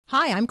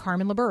Hi, I'm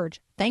Carmen LaBerge.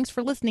 Thanks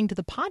for listening to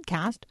the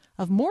podcast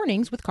of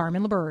Mornings with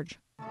Carmen LaBerge.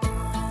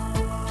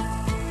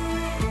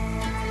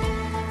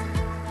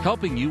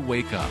 Helping you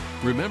wake up,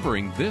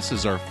 remembering this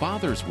is our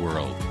Father's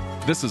world.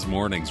 This is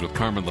Mornings with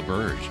Carmen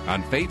LaBerge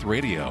on Faith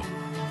Radio. If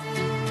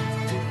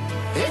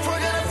we're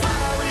gonna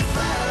fly, we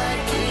fly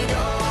like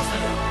eagles.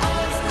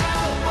 Arms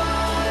out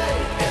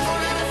wide. If we're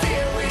gonna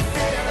fear, we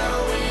fear no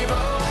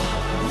evil.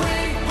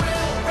 We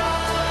will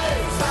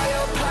rise. By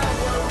your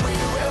power, we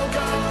will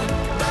go.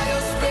 By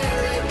your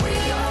spirit, we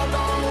are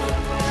bold.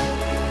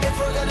 If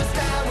we're gonna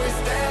stand, we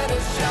stand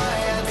as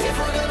giants. If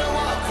we're gonna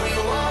walk, we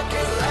walk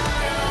as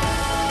lions.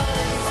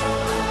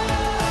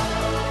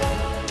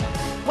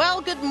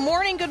 Well, good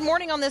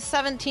morning on this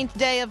 17th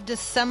day of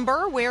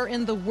December. Where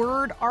in the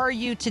Word are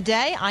you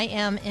today? I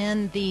am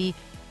in the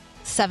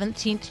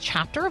 17th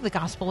chapter of the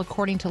Gospel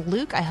according to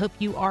Luke. I hope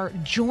you are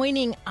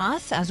joining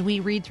us as we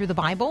read through the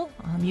Bible.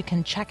 You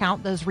can check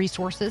out those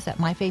resources at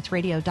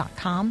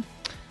myfaithradio.com.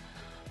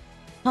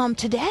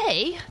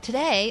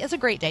 Today is a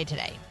great day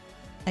today.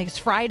 It's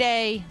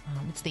Friday.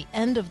 It's the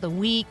end of the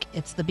week.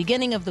 It's the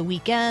beginning of the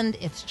weekend.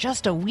 It's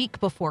just a week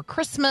before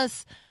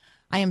Christmas.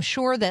 I am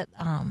sure that,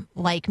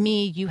 like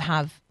me, you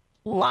have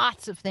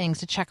lots of things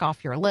to check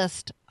off your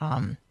list,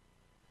 and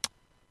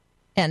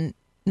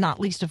not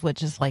least of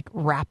which is like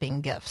wrapping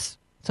gifts.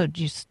 So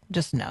just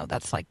know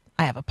that's like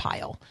I have a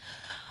pile.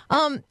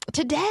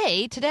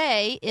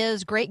 Today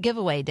is Great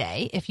Giveaway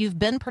Day. If you've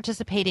been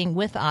participating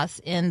with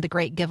us in the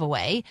Great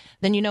Giveaway,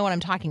 then you know what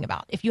I'm talking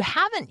about. If you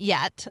haven't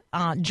yet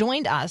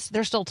joined us,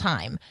 there's still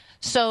time.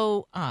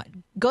 So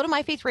go to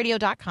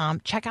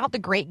myfaithradio.com, check out the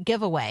Great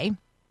Giveaway.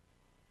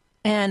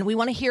 And we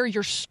want to hear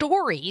your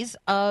stories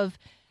of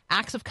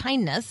acts of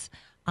kindness,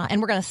 and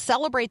we're going to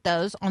celebrate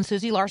those on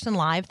Susie Larson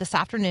Live this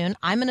afternoon.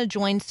 I'm going to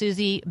join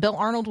Susie. Bill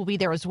Arnold will be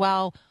there as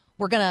well.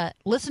 We're going to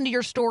listen to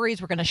your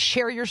stories. We're going to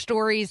share your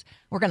stories.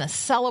 We're going to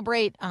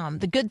celebrate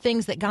the good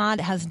things that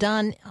God has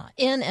done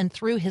in and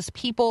through his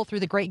people through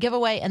the Great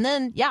Giveaway. And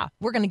then,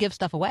 we're going to give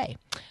stuff away.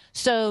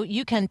 So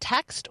you can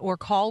text or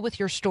call with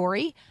your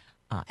story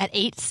at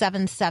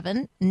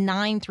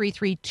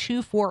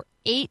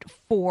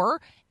 877-933-2484.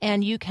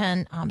 And you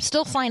can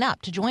still sign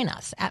up to join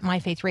us at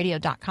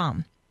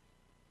myfaithradio.com.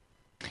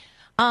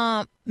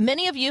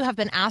 Many of you have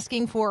been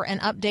asking for an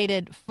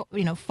updated,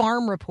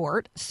 farm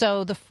report.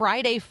 So the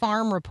Friday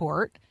farm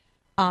report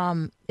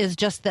is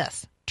just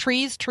this: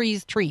 trees,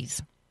 trees,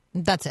 trees.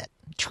 That's it.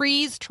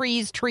 Trees,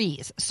 trees,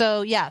 trees.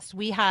 So yes,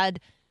 we had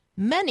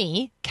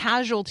many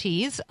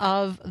casualties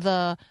of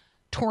the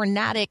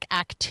tornadic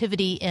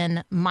activity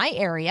in my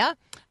area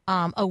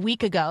a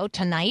week ago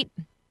tonight.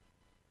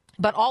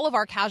 But all of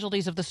our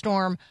casualties of the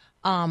storm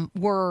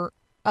were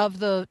of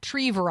the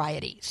tree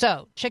variety.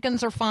 So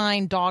chickens are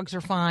fine, dogs are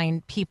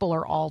fine, people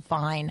are all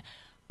fine.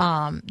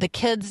 The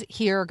kids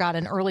here got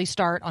an early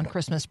start on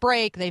Christmas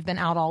break. They've been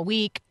out all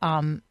week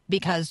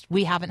because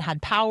we haven't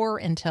had power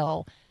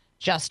until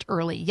just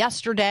early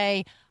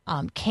yesterday.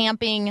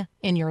 Camping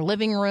in your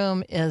living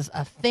room is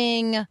a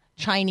thing.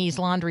 Chinese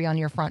laundry on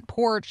your front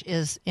porch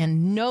is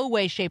in no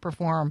way, shape, or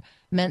form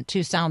meant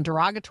to sound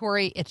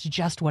derogatory. It's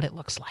just what it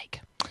looks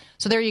like.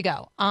 So there you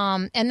go.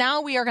 And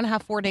now we are going to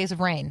have 4 days of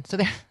rain. So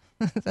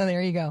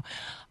there you go.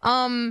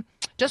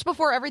 Just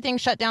before everything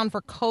shut down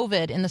for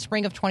COVID in the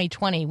spring of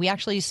 2020, we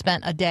actually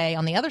spent a day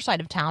on the other side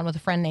of town with a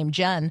friend named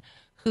Jen,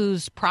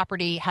 whose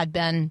property had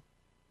been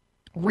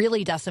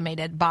really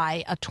decimated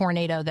by a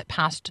tornado that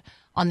passed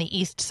on the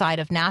east side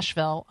of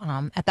Nashville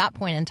at that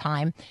point in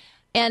time.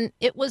 And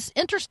it was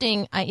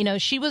interesting.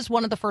 She was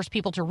one of the first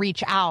people to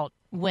reach out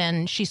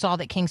when she saw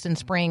that Kingston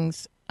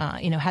Springs,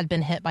 had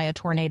been hit by a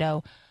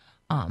tornado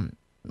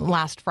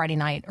last Friday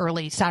night,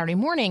 early Saturday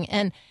morning.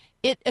 And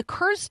it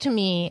occurs to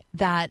me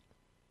that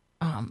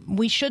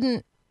we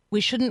shouldn't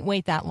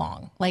wait that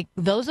long. Like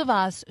those of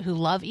us who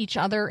love each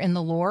other in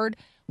the Lord,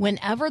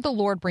 whenever the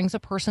Lord brings a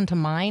person to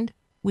mind,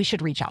 we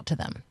should reach out to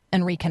them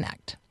and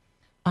reconnect.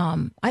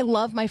 I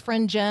love my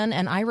friend Jen,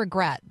 and I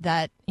regret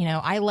that,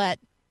 I let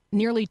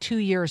nearly 2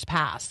 years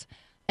pass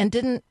and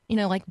didn't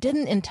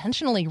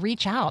intentionally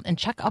reach out and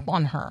check up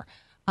on her.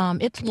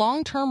 It's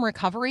long-term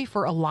recovery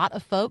for a lot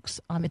of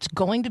folks. It's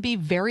going to be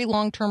very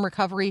long-term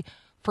recovery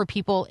for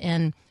people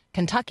in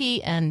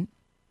Kentucky and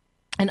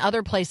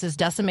other places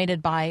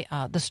decimated by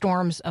the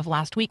storms of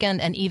last weekend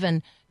and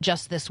even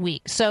just this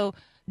week. So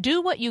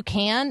do what you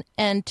can,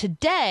 and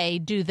today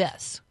do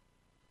this.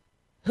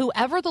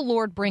 Whoever the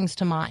Lord brings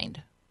to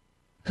mind,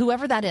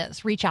 whoever that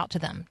is, reach out to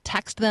them,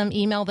 text them,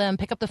 email them,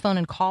 pick up the phone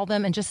and call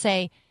them and just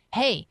say,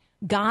 hey,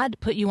 God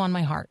put you on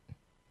my heart.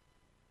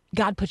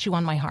 God put you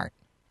on my heart.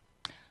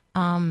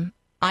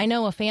 I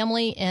know a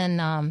family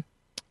in,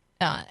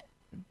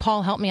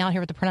 Paul, help me out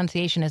here with the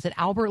pronunciation. Is it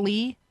Albert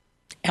Lee?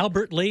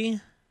 Albert Lee?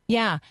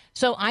 Yeah.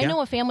 So I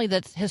know a family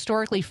that's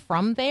historically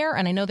from there,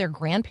 and I know their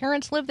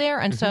grandparents live there.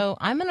 And so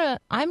I'm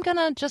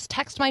gonna just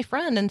text my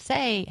friend and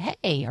say,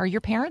 hey, are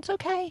your parents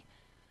okay?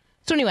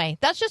 So anyway,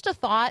 that's just a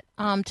thought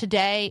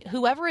today.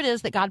 Whoever it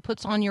is that God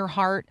puts on your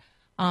heart,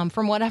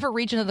 from whatever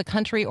region of the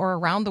country or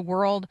around the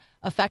world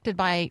affected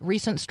by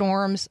recent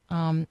storms,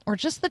 or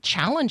just the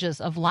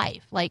challenges of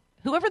life. Like,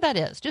 whoever that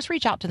is, just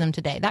reach out to them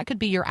today. That could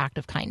be your act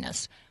of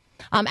kindness.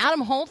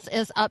 Adam Holtz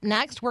is up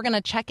next. We're going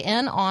to check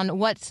in on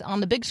what's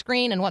on the big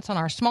screen and what's on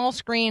our small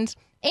screens.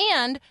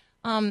 And,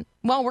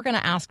 we're going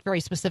to ask very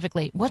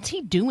specifically, what's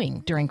he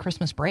doing during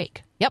Christmas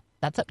break? Yep,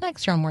 that's up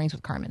next here on Mornings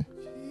with Carmen.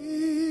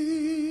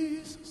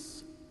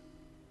 Jesus,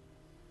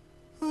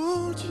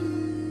 oh Jesus,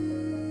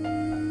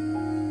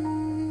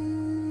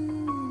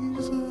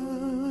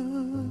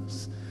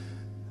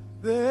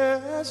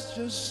 there's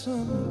just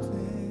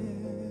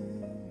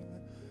something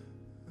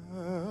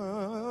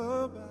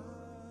about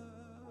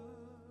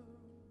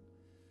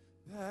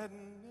that name.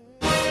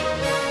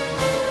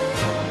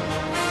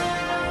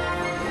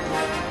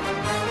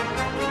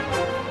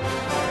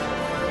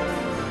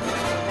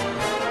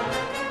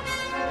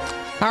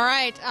 All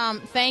right.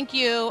 Thank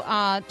you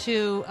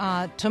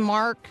to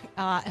Mark,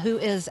 who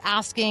is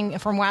asking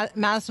from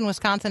Madison,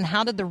 Wisconsin,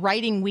 how did the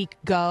writing week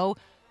go?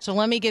 So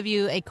let me give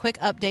you a quick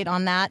update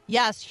on that.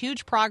 Yes,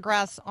 huge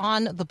progress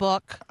on the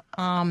book.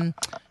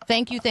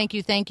 Thank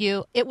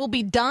you. It will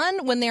be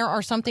done when there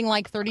are something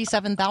like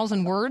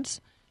 37,000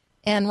 words.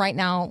 And right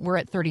now we're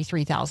at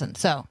 33,000.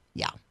 So,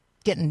 yeah,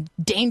 getting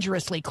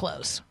dangerously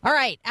close. All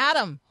right,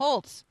 Adam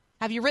Holtz,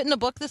 have you written a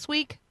book this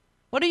week?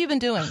 What have you been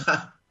doing?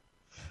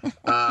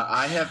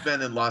 I have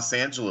been in Los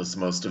Angeles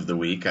most of the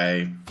week.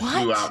 I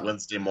flew out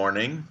Wednesday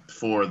morning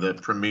for the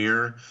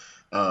premiere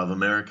of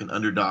American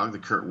Underdog, the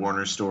Kurt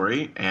Warner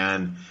story.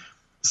 And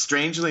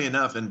strangely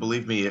enough, and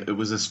believe me, it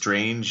was a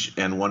strange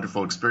and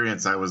wonderful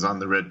experience. I was on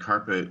the red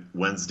carpet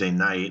Wednesday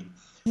night.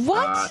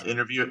 What?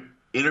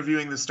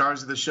 Interviewing the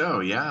stars of the show.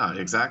 Yeah,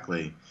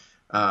 exactly.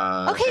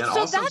 Okay,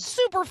 so that's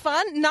super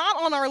fun.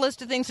 Not on our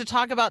list of things to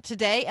talk about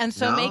today, and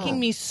so making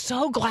me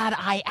so glad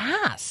I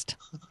asked.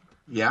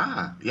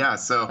 Yeah.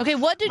 So, okay,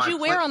 what did you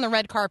wear on the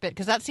red carpet?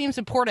 Because that seems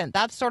important.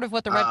 That's sort of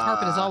what the red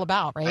carpet is all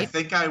about, right? I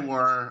think I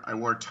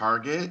wore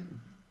Target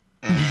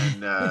and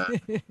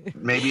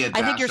maybe a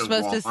dash I think you're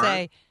supposed of to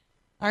say,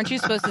 aren't you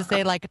supposed to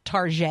say like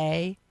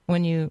Target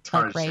when you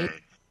Target? Like, right?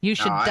 You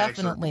should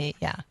definitely,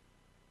 yeah.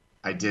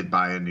 I did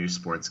buy a new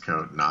sports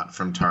coat, not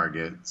from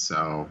Target.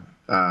 So,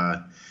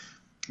 but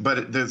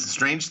the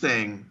strange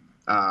thing,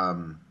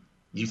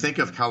 you think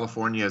of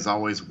California as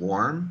always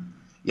warm.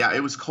 Yeah,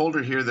 it was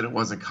colder here than it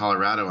was in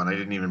Colorado, and I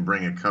didn't even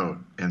bring a coat.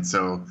 And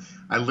so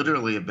I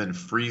literally have been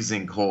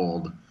freezing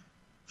cold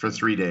for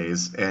 3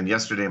 days. And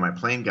yesterday my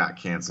plane got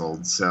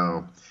canceled.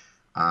 So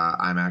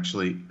I'm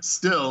actually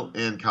still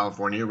in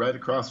California, right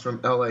across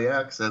from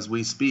LAX as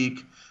we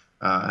speak.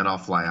 And I'll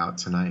fly out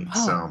tonight.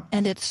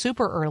 And it's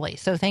super early.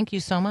 So thank you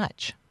so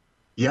much.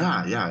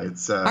 Yeah.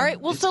 It's all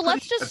right. Well, so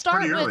let's just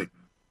start with.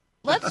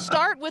 Let's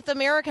start with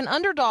American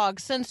Underdog,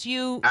 since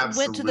you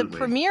went to the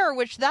premiere,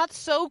 which that's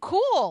so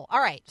cool.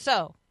 All right,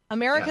 so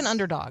American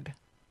Underdog.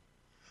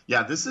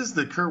 Yeah, this is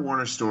the Kurt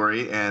Warner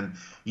story, and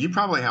you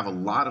probably have a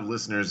lot of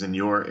listeners in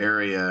your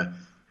area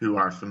who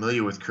are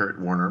familiar with Kurt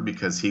Warner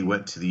because he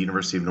went to the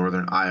University of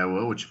Northern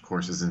Iowa, which of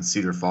course is in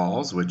Cedar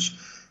Falls, which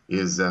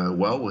is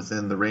well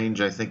within the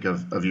range, I think,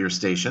 of your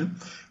station.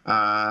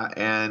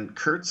 And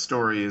Kurt's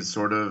story is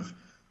sort of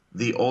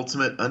the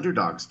ultimate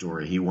underdog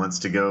story. He wants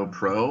to go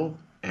pro,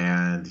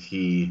 and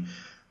it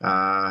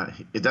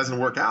doesn't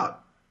work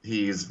out.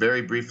 He is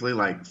very briefly,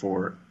 like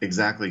for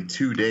exactly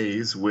 2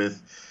 days,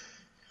 with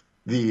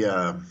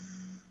the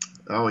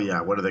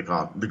what do they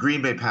call it? The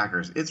Green Bay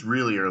Packers. It's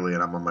really early,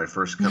 and I'm on my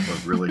first cup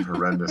of really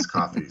horrendous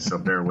coffee, so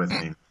bear with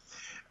me.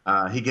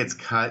 He gets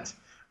cut,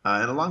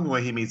 and along the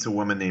way he meets a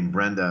woman named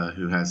Brenda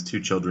who has 2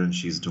 children.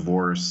 She's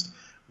divorced.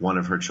 One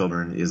of her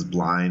children is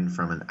blind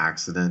from an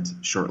accident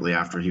shortly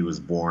after he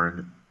was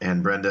born,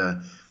 and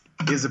Brenda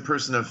is a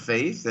person of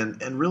faith,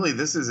 and really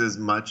this is as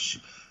much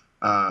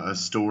a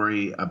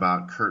story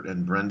about Kurt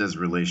and Brenda's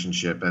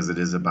relationship as it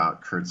is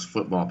about Kurt's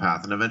football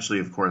path. And eventually,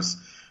 of course,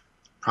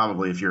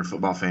 probably if you're a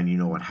football fan, you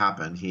know what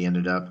happened. He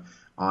ended up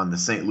on the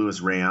St.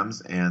 Louis Rams,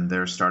 and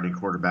their starting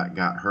quarterback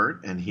got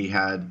hurt, and he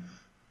had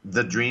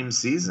the dream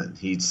season.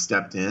 He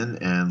stepped in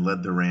and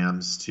led the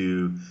Rams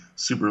to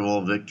Super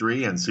Bowl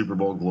victory and Super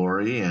Bowl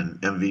glory and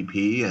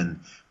MVP,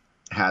 and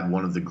had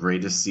one of the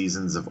greatest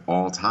seasons of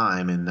all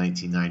time in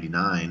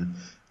 1999,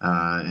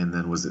 and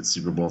then was at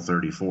Super Bowl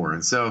 34.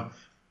 And so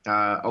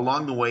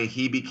along the way,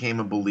 he became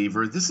a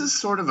believer. This is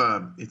sort of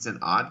it's an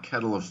odd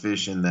kettle of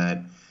fish in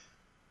that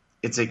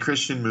it's a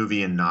Christian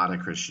movie and not a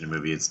Christian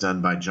movie. It's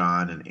done by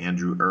John and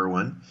Andrew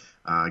Irwin.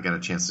 I got a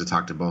chance to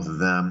talk to both of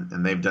them,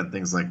 and they've done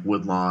things like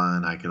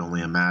Woodlawn, I Can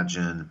Only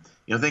Imagine,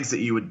 things that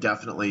you would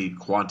definitely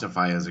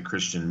quantify as a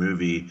Christian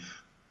movie.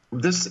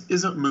 This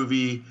isn't a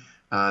movie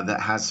that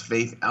has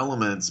faith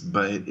elements,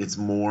 but it's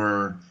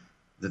more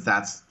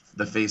that's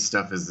the faith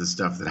stuff is the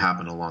stuff that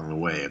happened along the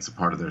way. It's a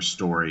part of their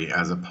story,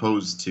 as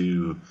opposed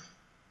to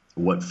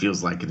what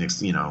feels like it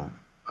doesn't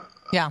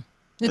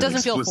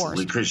feel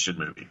forced. Christian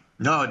movie.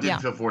 No, it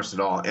didn't feel forced at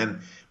all.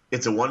 And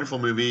it's a wonderful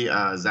movie.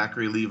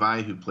 Zachary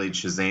Levi, who played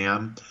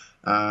Shazam,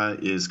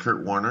 is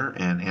Kurt Warner,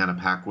 and Anna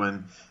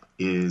Paquin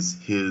is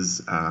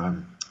his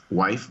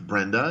wife,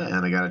 Brenda,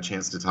 and I got a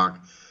chance to talk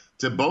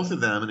to both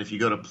of them. And if you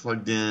go to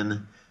Plugged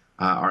In,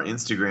 our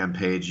Instagram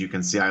page, you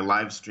can see I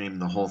live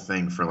streamed the whole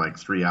thing for like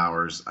 3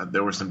 hours.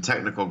 There were some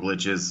technical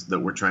glitches that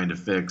we're trying to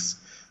fix,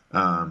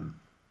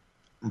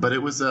 but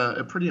it was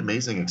a pretty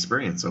amazing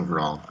experience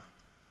overall.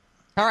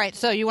 All right,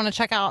 so you want to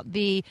check out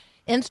the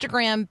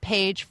Instagram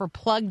page for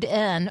Plugged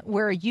In,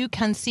 where you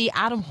can see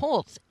Adam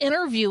Holtz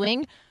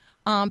interviewing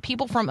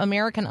people from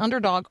American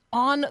Underdog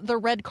on the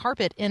red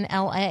carpet in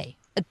L.A.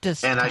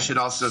 And I should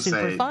also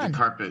say fun.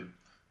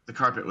 the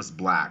carpet was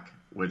black,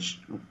 which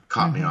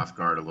caught me off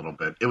guard a little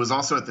bit. It was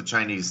also at the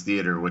Chinese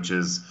Theater, which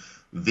is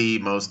the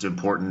most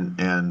important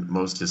and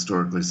most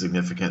historically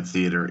significant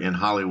theater in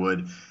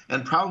Hollywood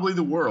and probably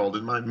the world.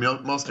 And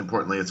most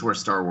importantly, it's where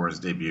Star Wars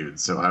debuted.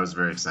 So I was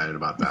very excited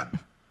about that.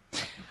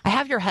 I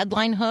have your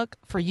headline hook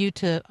for you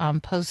to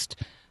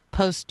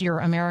post your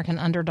American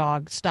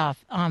Underdog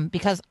stuff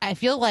because I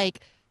feel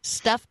like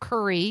Steph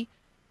Curry,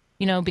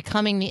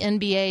 becoming the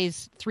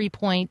NBA's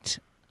three-point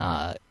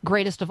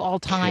greatest of all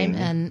time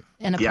and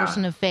a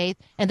person of faith.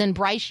 And then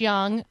Bryce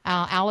Young,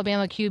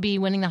 Alabama QB,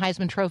 winning the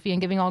Heisman Trophy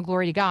and giving all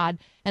glory to God.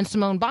 And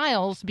Simone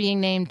Biles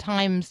being named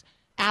Time's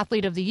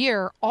Athlete of the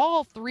Year.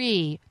 All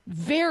three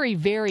very,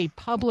 very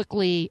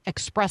publicly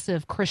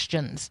expressive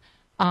Christians.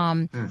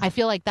 I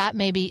feel like that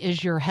maybe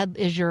is your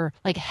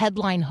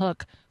headline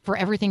hook for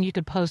everything you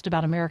could post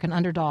about American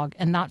Underdog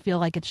and not feel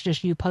like it's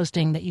just you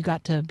posting that you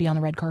got to be on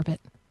the red carpet.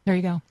 There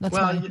you go. That's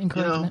my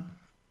encouragement.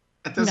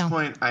 At this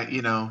point,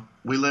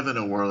 we live in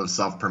a world of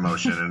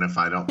self-promotion, and if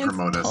I don't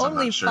promote us, I'm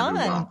not sure who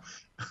will.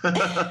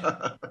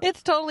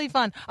 It's totally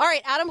fun. All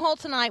right, Adam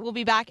Holtz and I will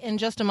be back in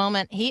just a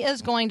moment. He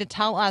is going to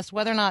tell us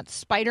whether or not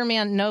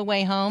Spider-Man No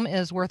Way Home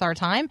is worth our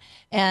time,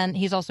 and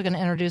he's also going to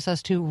introduce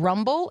us to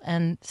Rumble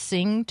and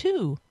Sing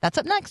 2. That's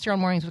up next here on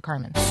Mornings with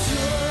Carmen.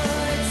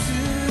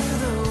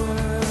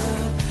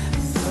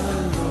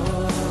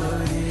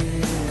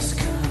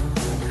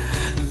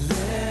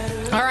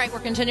 All right, we're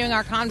continuing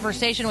our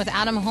conversation with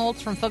Adam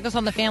Holtz from Focus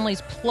on the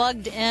Family's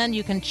Plugged In.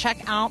 You can check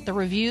out the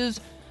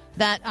reviews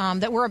that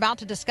we're about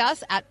to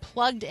discuss at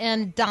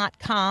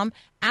pluggedin.com.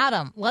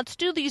 Adam, let's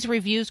do these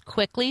reviews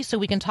quickly so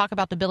we can talk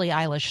about the Billie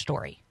Eilish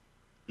story.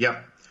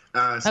 Yep.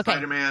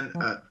 Spider-Man,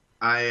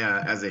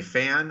 as a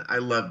fan, I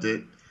loved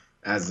it.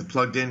 As a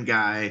plugged-in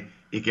guy,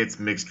 it gets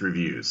mixed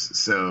reviews.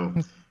 So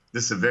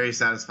this is a very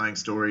satisfying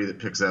story that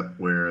picks up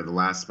where the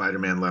last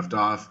Spider-Man left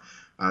off.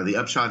 The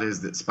upshot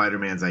is that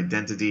Spider-Man's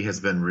identity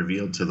has been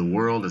revealed to the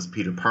world as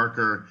Peter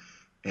Parker.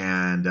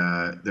 And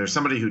there's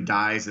somebody who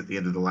dies at the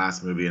end of the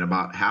last movie, and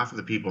about half of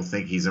the people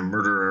think he's a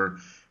murderer,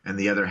 and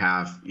the other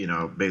half,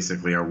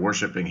 basically are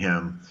worshiping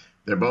him.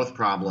 They're both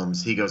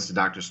problems. He goes to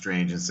Doctor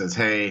Strange and says,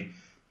 hey,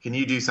 can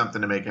you do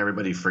something to make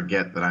everybody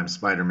forget that I'm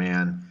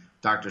Spider-Man?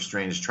 Doctor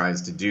Strange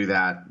tries to do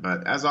that,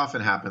 but as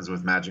often happens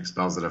with magic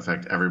spells that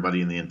affect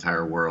everybody in the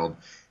entire world,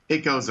 it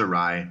goes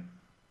awry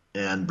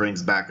and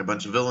brings back a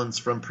bunch of villains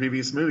from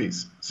previous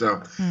movies.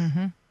 So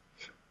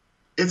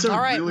it's a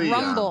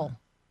Rumble.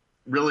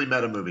 Really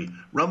meta movie.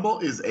 Rumble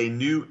is a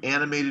new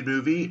animated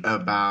movie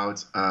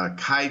about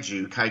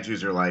kaiju.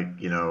 Kaijus are like,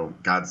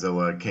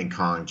 Godzilla, King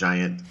Kong,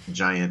 giant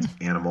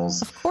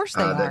animals. Of course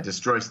they are. That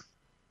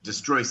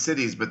destroy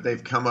cities, but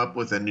they've come up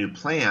with a new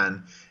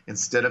plan.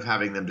 Instead of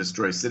having them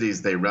destroy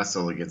cities, they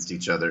wrestle against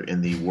each other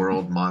in the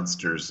World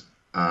Monsters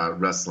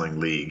Wrestling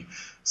League.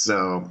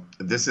 So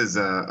this is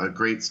a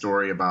great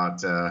story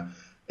about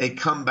a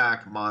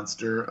comeback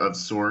monster of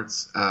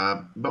sorts,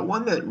 but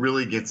one that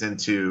really gets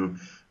into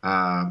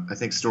I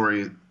think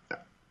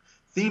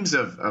themes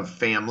of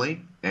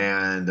family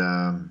and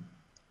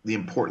the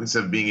importance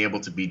of being able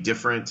to be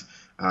different,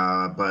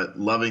 but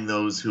loving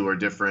those who are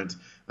different.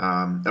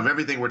 Of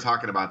everything we're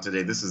talking about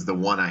today, this is the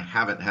one I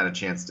haven't had a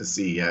chance to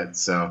see yet.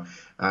 So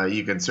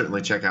you can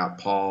certainly check out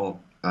Paul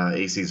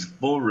Acey's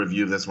full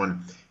review of this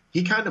one.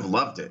 He kind of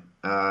loved it,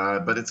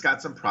 but it's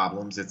got some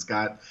problems. It's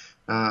got,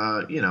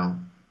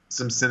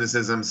 some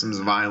cynicism, some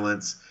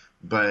violence.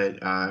 But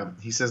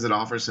he says it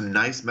offers some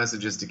nice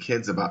messages to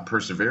kids about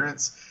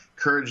perseverance,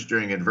 courage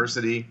during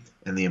adversity,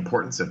 and the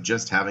importance of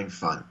just having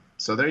fun.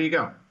 So there you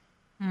go.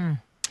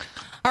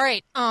 All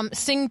right,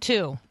 Sing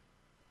 2.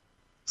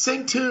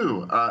 Sing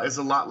 2 is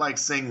a lot like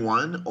Sing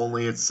 1,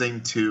 only it's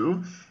Sing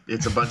 2.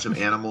 It's a bunch of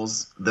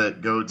animals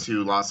that go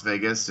to Las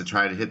Vegas to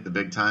try to hit the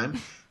big time,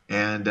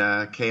 and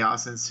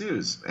chaos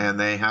ensues. And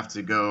they have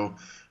to go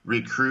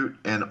recruit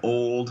an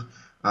old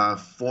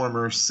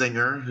former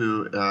singer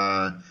who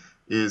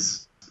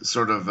is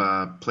sort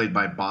of played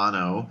by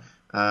Bono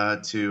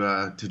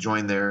to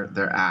join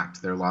their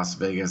act, their Las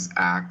Vegas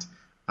act.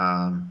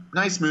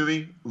 Nice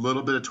movie, a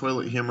little bit of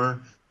toilet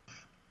humor.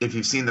 If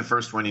you've seen the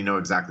first one, you know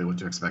exactly what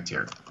to expect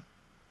here.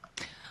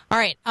 All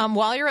right.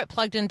 While you're at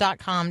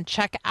pluggedin.com,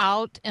 check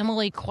out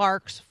Emily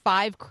Clark's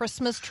 5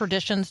 Christmas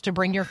Traditions to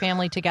Bring Your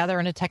Family Together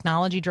in a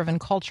Technology-Driven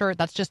Culture.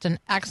 That's just an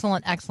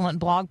excellent, excellent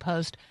blog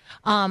post.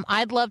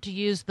 I'd love to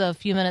use the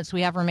few minutes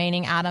we have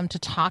remaining, Adam, to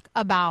talk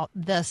about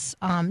this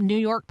New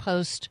York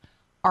Post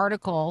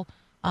article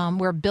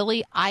where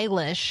Billie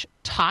Eilish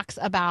talks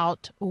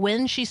about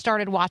when she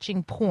started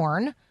watching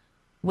porn,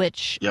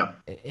 which Yep.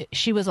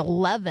 she was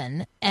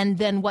 11, and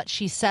then what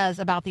she says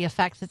about the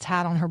effects it's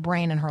had on her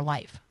brain and her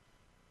life.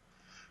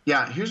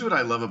 Yeah, here's what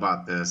I love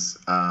about this.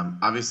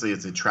 Obviously,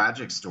 it's a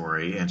tragic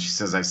story, and she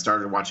says, I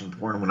started watching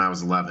porn when I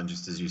was 11,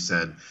 just as you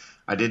said.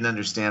 I didn't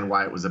understand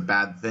why it was a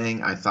bad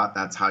thing. I thought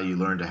that's how you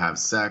learn to have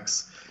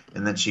sex.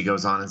 And then she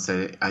goes on and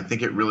say, I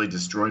think it really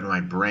destroyed my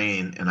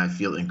brain, and I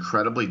feel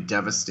incredibly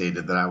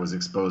devastated that I was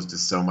exposed to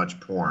so much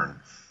porn.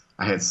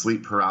 I had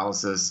sleep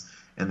paralysis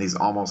and these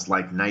almost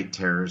like night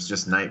terrors,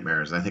 just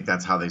nightmares. I think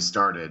that's how they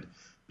started,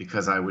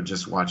 because I would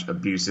just watch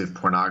abusive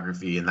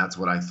pornography, and that's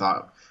what I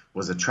thought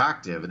was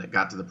attractive. And it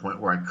got to the point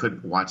where I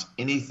couldn't watch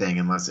anything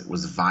unless it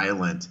was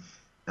violent,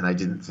 and I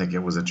didn't think it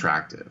was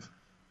attractive.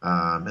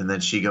 And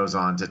then she goes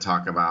on to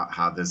talk about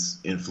how this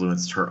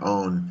influenced her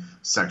own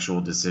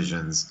sexual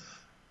decisions.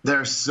 There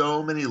are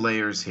so many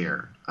layers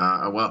here.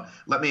 Well,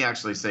 let me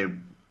actually say,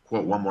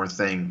 quote, one more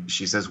thing.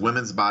 She says,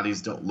 women's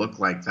bodies don't look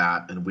like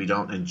that, and we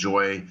don't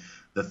enjoy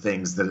the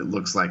things that it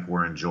looks like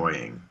we're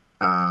enjoying.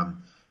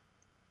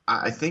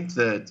 I think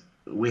that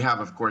we have,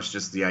 of course,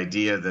 just the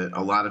idea that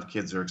a lot of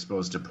kids are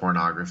exposed to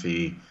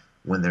pornography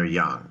when they're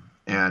young.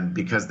 And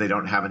because they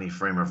don't have any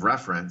frame of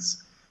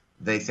reference,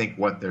 they think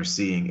what they're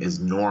seeing is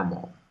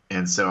normal.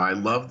 And so I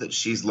love that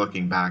she's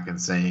looking back and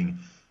saying,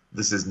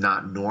 this is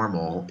not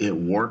normal. It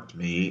warped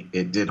me.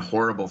 It did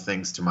horrible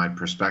things to my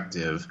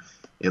perspective.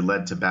 It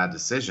led to bad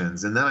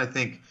decisions. And then I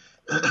think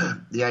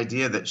the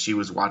idea that she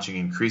was watching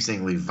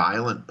increasingly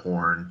violent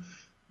porn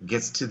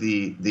gets to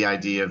the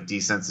idea of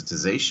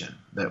desensitization,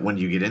 that when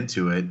you get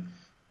into it,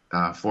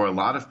 for a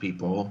lot of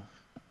people,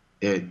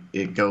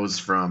 it goes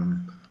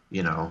from,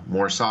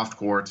 more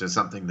softcore to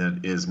something that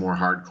is more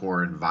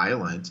hardcore and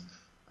violent.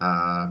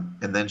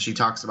 And then she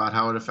talks about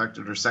how it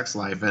affected her sex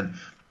life. And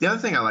the other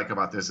thing I like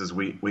about this is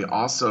we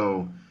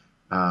also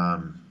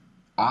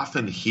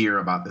often hear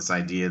about this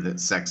idea that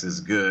sex is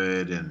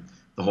good and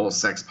the whole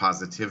sex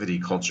positivity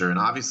culture. And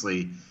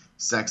obviously,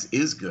 sex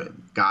is good.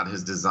 God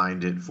has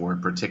designed it for a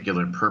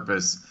particular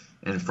purpose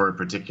and for a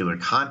particular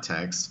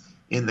context,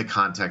 in the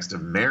context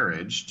of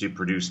marriage, to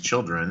produce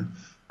children.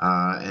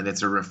 And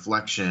it's a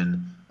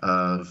reflection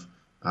of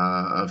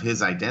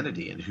his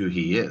identity and who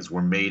he is.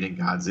 We're made in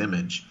God's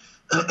image.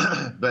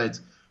 But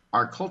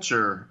our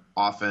culture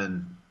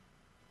often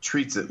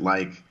treats it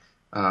like,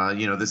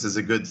 this is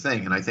a good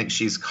thing. And I think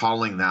she's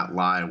calling that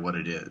lie what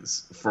it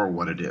is, for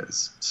what it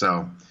is.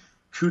 So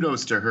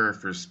kudos to her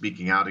for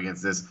speaking out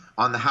against this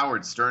on the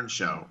Howard Stern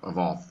show of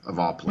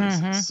all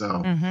places. Mm-hmm, so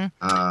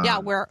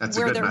mm-hmm. Where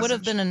there would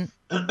have been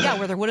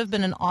where there would have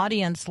been an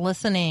audience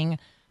listening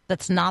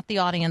that's not the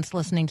audience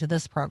listening to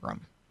this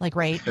program. Like,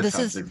 right? This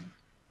is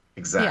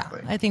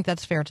exactly. Yeah, I think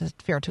that's fair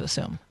to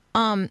assume.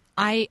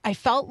 I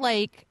felt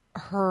like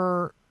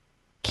her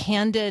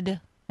candid.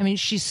 I mean,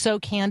 she's so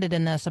candid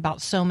in this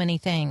about so many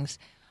things.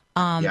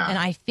 And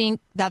I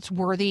think that's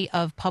worthy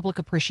of public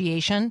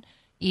appreciation,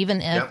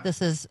 even if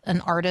this is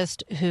an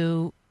artist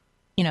who,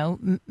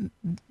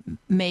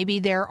 maybe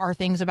there are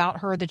things about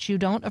her that you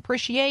don't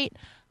appreciate.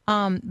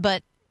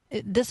 But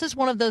this is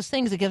one of those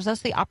things that gives us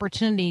the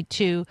opportunity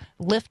to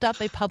lift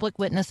up a public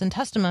witness and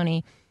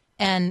testimony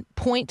and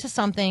point to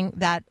something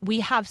that we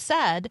have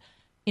said,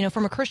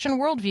 from a Christian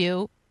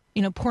worldview,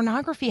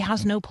 pornography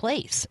has no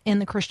place in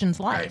the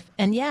Christian's life. Right.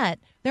 And yet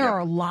there are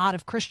a lot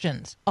of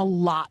Christians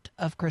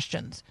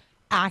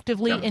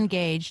actively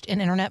engaged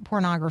in internet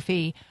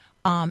pornography.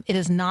 It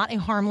is not a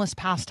harmless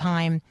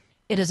pastime.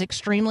 It is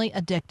extremely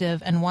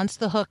addictive. And once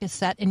the hook is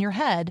set in your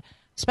head,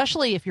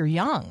 especially if you're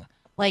young,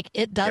 like,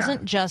 it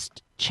doesn't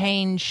just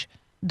change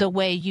the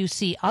way you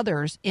see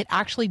others. It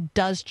actually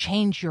does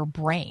change your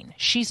brain.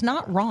 She's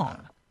not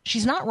wrong.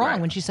 She's not wrong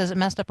when she says it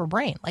messed up her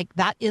brain. Like,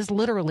 that is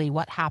literally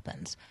what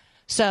happens.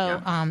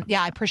 So,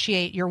 I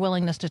appreciate your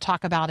willingness to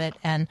talk about it.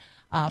 And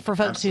for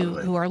folks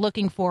who are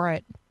looking for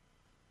it,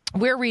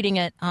 we're reading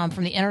it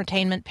from the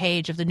entertainment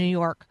page of the New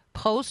York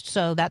Post.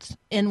 So that's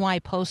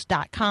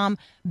nypost.com.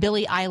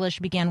 Billie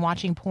Eilish began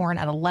watching porn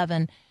at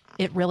 11.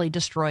 It really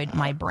destroyed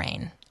my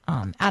brain.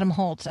 Adam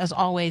Holtz, as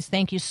always,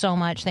 thank you so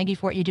much. Thank you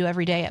for what you do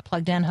every day at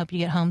Plugged In. Hope you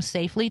get home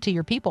safely to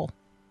your people.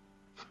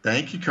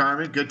 Thank you,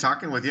 Carmen. Good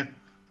talking with you.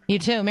 You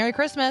too. Merry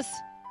Christmas.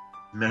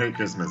 Merry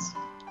Christmas.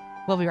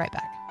 We'll be right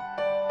back.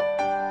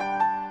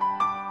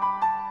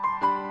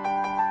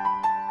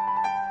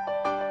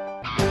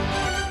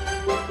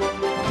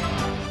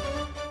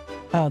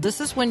 Oh,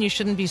 this is when you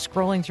shouldn't be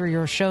scrolling through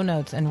your show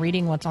notes and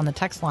reading what's on the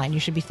text line. You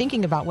should be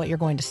thinking about what you're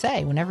going to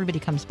say when everybody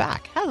comes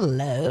back.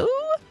 Hello.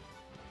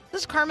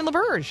 This is Carmen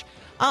LaBerge.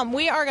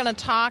 We are going to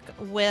talk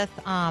with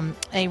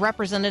a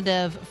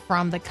representative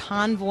from the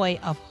Convoy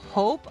of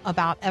Hope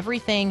about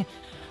everything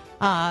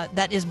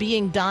that is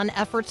being done,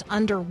 efforts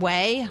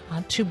underway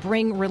to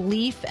bring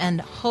relief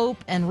and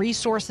hope and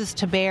resources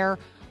to bear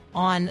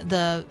on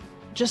the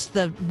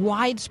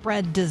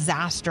widespread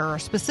disaster,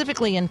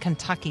 specifically in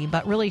Kentucky,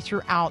 but really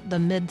throughout the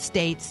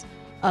mid-states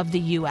of the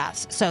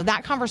U.S. So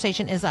that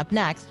conversation is up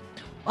next.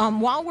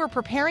 While we're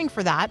preparing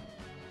for that,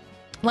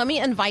 let me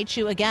invite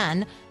you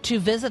again to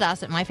visit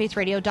us at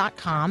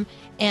myfaithradio.com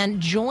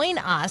and join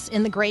us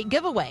in the great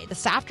giveaway.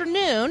 This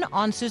afternoon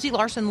on Susie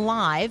Larson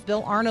Live,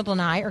 Bill Arnold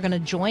and I are going to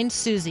join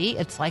Susie.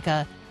 It's like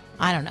an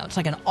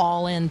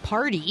all-in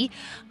party.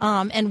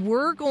 And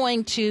we're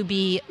going to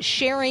be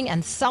sharing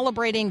and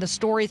celebrating the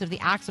stories of the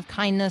acts of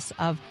kindness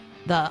of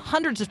the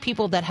hundreds of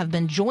people that have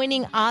been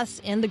joining us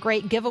in the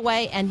great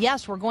giveaway. And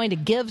yes, we're going to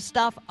give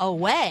stuff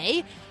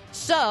away.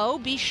 So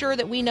be sure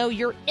that we know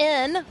you're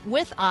in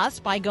with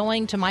us by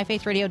going to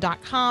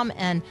myfaithradio.com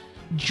and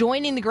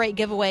joining the great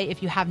giveaway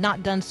if you have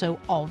not done so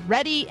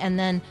already. And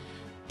then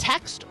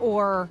text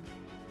or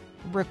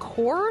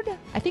record,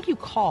 I think you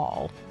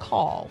call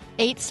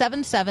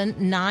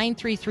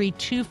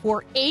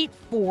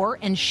 877-933-2484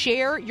 and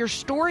share your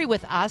story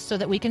with us so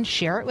that we can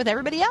share it with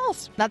everybody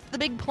else. That's the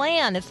big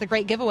plan. It's the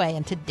great giveaway,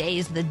 and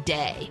today's the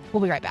day.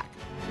 We'll be right back.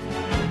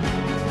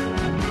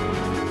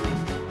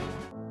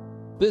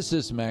 This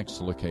is Max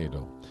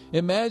Lucado.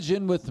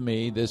 Imagine with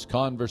me this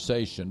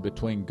conversation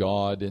between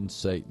God and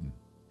Satan.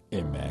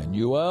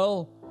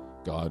 Emmanuel,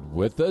 God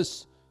with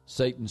us.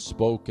 Satan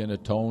spoke in a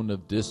tone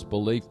of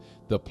disbelief.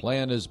 The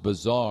plan is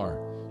bizarre.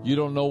 You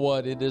don't know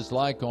what it is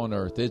like on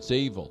earth. It's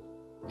evil.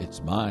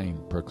 It's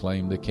mine,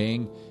 proclaimed the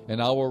king,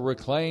 and I will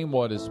reclaim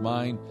what is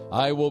mine.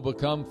 I will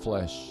become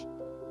flesh.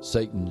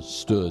 Satan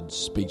stood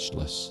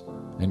speechless,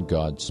 and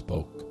God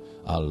spoke.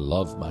 I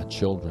love my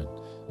children.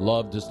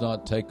 Love does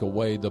not take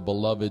away the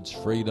beloved's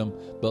freedom,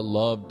 but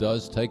love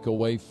does take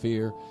away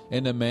fear.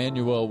 And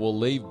Emmanuel will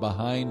leave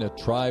behind a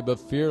tribe of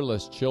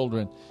fearless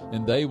children,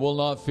 and they will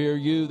not fear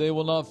you. They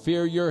will not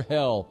fear your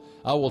hell.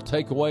 I will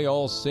take away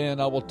all sin.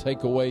 I will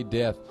take away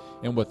death.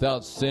 And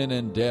without sin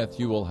and death,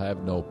 you will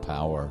have no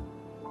power.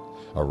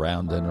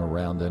 Around and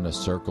around in a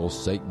circle,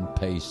 Satan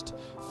paced,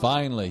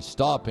 finally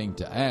stopping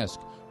to ask,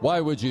 why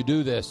would you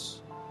do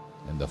this?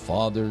 And the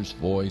Father's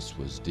voice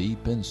was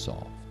deep and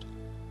soft.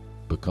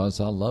 Because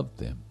I loved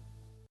them.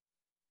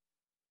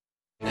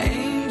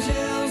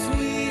 Angels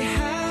we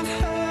have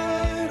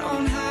heard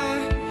on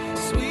high,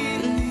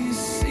 sweetly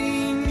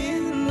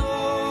singing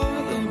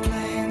o'er the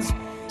plains.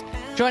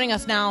 Joining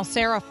us now,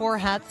 Sarah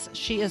Forhetz.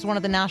 She is one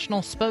of the national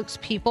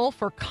spokespeople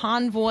for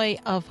Convoy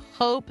of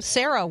Hope.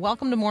 Sarah,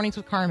 welcome to Mornings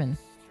with Carmen.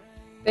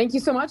 Thank you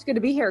so much. Good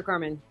to be here,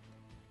 Carmen.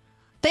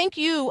 Thank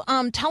you.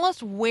 Tell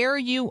us where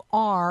you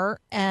are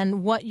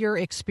and what you're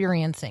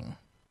experiencing.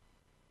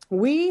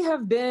 We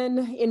have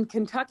been in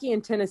Kentucky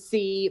and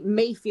Tennessee,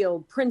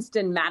 Mayfield,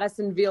 Princeton,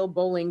 Madisonville,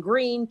 Bowling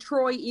Green,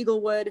 Troy,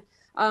 Eaglewood,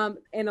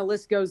 and a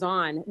list goes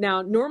on.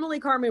 Now, normally,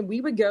 Carmen, we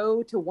would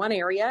go to one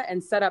area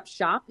and set up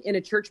shop in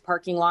a church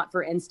parking lot,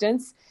 for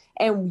instance,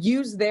 and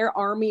use their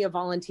army of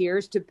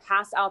volunteers to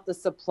pass out the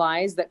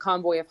supplies that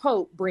Convoy of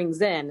Hope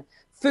brings in.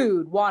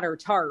 Food, water,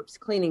 tarps,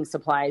 cleaning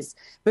supplies.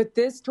 But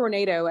this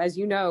tornado, as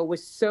you know,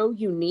 was so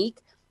unique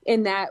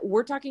in that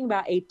we're talking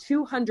about a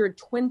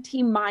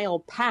 220-mile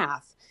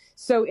path.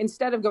 So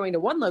instead of going to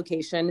one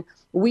location,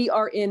 we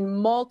are in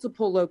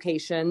multiple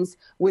locations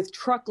with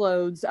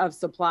truckloads of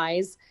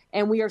supplies,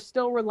 and we are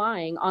still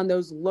relying on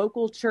those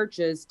local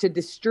churches to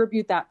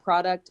distribute that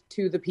product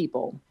to the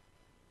people.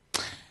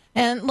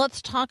 And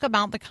let's talk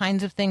about the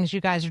kinds of things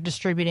you guys are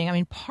distributing. I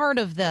mean, part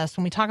of this,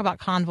 when we talk about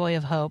Convoy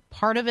of Hope,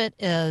 part of it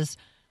is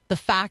the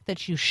fact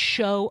that you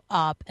show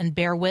up and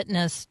bear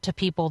witness to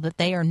people that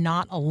they are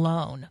not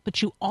alone,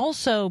 but you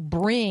also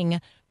bring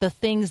the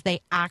things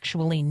they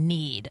actually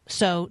need.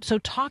 So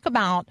talk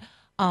about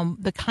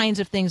the kinds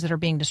of things that are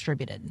being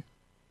distributed.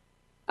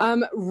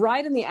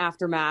 Right in the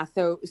aftermath,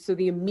 so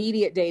the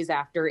immediate days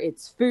after,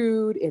 it's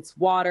food, it's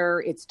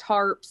water, it's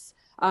tarps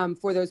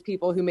for those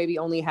people who maybe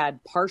only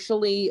had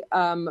partially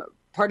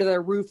part of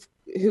their roof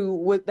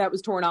that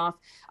was torn off.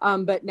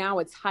 But now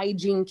it's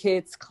hygiene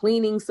kits,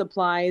 cleaning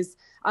supplies.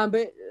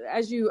 But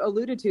as you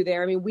alluded to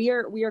there, I mean, we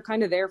are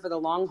kind of there for the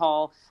long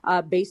haul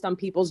based on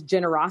people's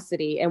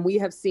generosity. And we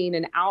have seen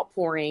an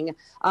outpouring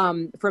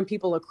from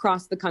people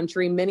across the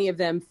country, many of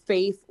them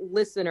faith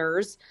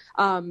listeners,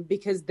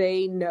 because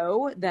they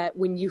know that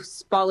when you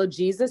follow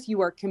Jesus,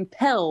 you are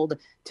compelled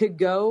to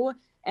go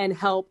and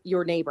help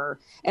your neighbor.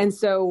 And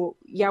so,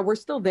 yeah, we're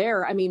still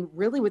there. I mean,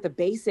 really with the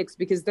basics,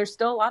 because there's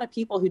still a lot of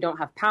people who don't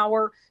have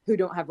power, who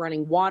don't have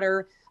running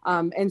water.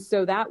 And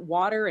so that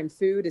water and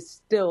food is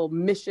still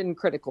mission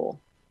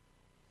critical.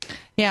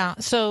 Yeah.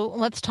 So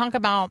let's talk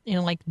about,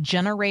 like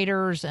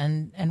generators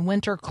and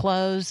winter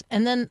clothes.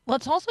 And then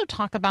let's also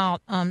talk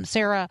about,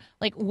 Sarah,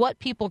 like what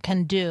people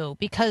can do,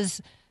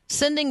 because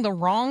sending the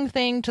wrong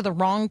thing to the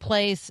wrong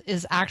place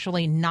is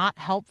actually not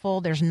helpful.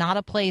 There's not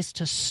a place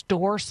to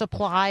store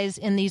supplies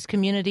in these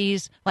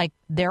communities. Like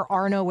there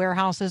are no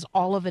warehouses.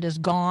 All of it is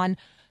gone.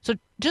 So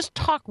just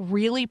talk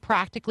really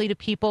practically to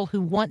people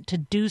who want to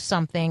do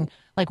something.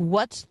 Like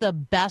what's the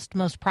best,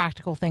 most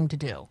practical thing to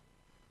do?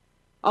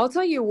 I'll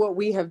tell you what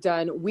we have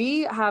done.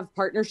 We have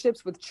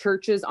partnerships with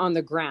churches on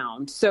the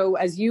ground. So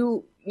as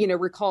you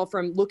recall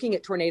from looking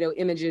at tornado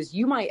images,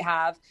 you might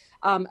have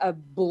a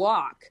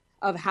block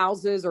of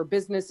houses or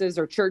businesses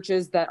or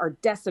churches that are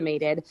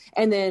decimated.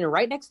 And then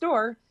right next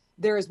door,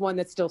 there is one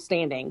that's still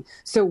standing.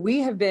 So we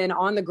have been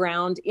on the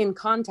ground in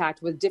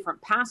contact with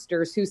different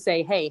pastors who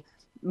say, hey,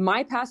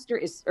 my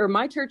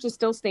church is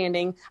still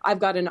standing. I've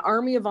got an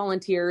army of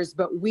volunteers,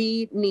 but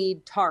we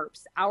need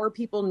tarps. Our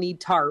people need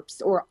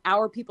tarps, or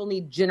our people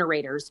need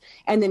generators.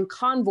 And then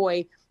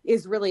Convoy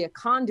is really a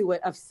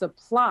conduit of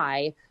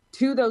supply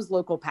to those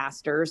local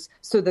pastors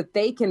so that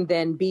they can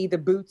then be the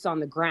boots on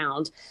the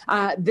ground.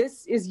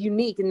 This is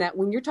unique in that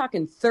when you're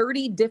talking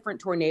 30 different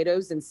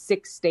tornadoes in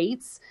 6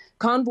 states,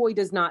 Convoy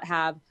does not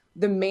have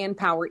the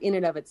manpower in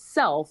and of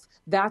itself.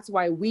 That's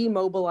why we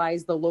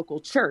mobilize the local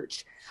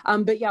church.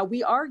 But yeah,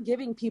 we are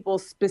giving people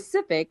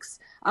specifics.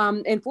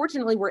 And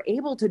fortunately, we're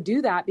able to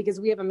do that because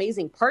we have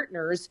amazing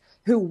partners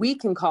who we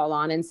can call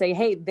on and say,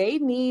 hey, they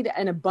need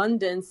an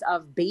abundance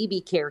of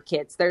baby care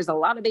kits. There's a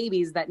lot of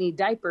babies that need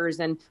diapers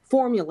and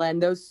formula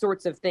and those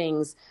sorts of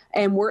things.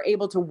 And we're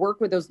able to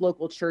work with those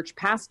local church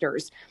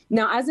pastors.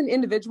 Now, as an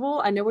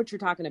individual, I know what you're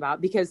talking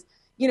about because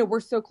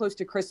we're so close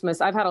to Christmas.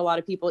 I've had a lot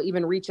of people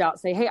even reach out and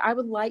say, hey, I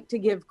would like to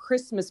give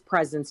Christmas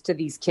presents to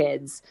these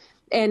kids.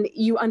 And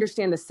you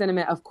understand the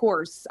sentiment, of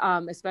course,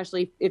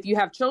 especially if you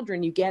have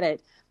children, you get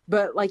it.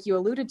 But like you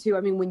alluded to,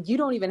 I mean, when you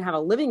don't even have a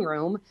living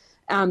room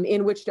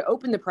in which to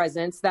open the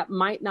presents, that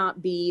might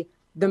not be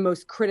the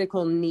most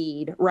critical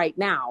need right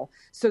now.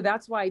 So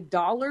that's why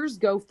dollars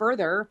go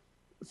further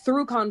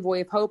through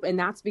Convoy of Hope. And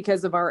that's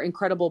because of our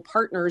incredible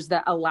partners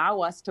that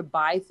allow us to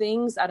buy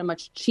things at a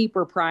much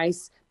cheaper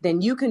price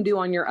than you can do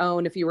on your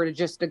own if you were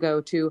to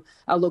go to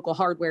a local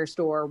hardware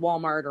store,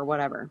 Walmart, or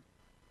whatever.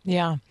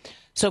 Yeah.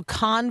 So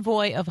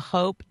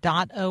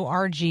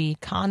convoyofhope.org,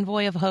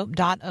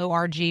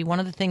 convoyofhope.org. One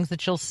of the things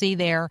that you'll see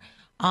there,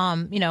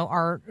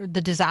 are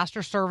the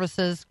disaster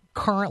services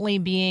currently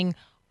being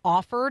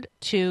offered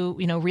to,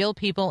 real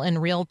people in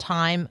real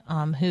time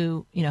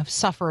who, have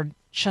suffered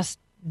just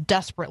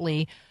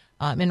desperately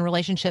in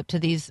relationship to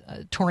these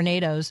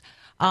tornadoes.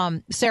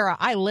 Sarah,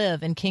 I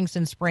live in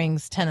Kingston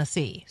Springs,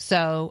 Tennessee.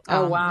 So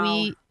oh,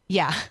 wow.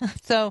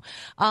 So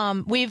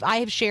I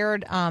have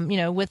shared,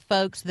 with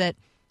folks that,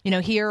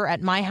 here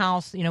at my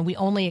house, we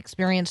only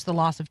experienced the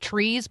loss of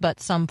trees, but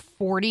some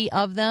 40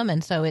 of them.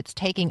 And so it's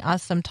taking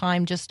us some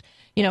time just,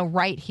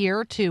 right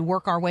here to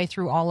work our way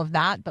through all of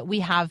that. But we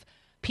have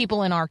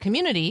people in our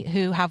community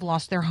who have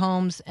lost their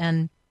homes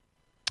and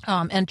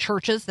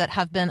churches that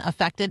have been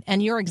affected.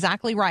 And you're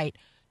exactly right.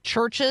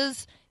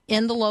 Churches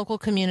in the local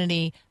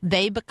community,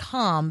 they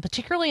become,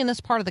 particularly in this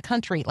part of the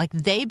country,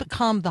 they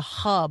become the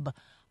hub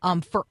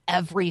for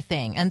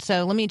everything. And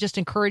so let me just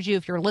encourage you,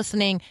 if you're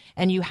listening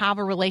and you have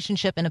a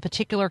relationship in a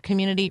particular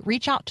community,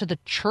 reach out to the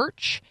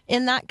church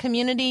in that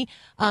community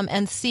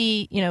and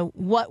see,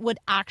 what would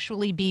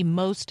actually be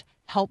most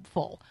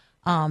helpful.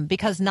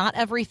 Because not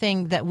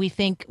everything that we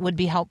think would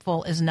be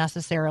helpful is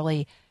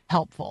necessarily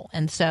helpful.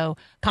 And so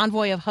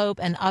Convoy of Hope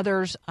and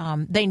others,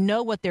 they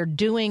know what they're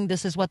doing.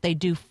 This is what they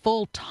do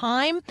full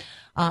time,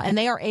 and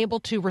they are able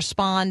to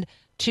respond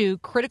to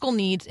critical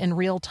needs in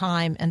real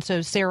time. And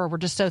so, Sarah, we're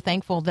just so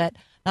thankful that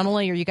not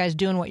only are you guys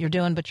doing what you're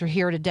doing, but you're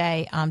here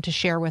today to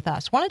share with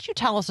us. Why don't you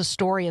tell us a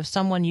story of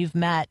someone you've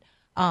met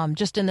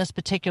just in this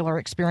particular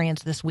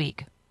experience this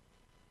week?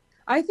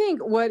 I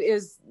think what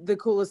is the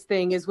coolest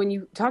thing is when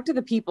you talk to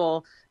the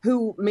people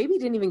who maybe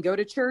didn't even go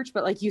to church,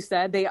 but like you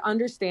said, they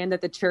understand that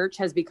the church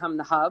has become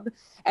the hub,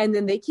 and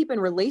then they keep in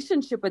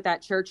relationship with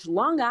that church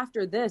long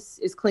after this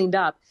is cleaned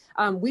up.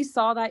 We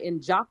saw that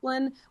in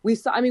Joplin. We've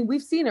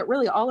seen it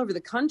really all over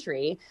the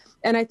country.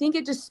 And I think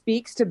it just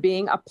speaks to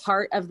being a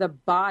part of the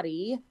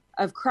body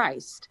of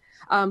Christ.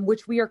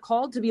 Which we are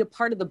called to be a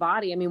part of the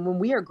body. I mean, when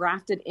we are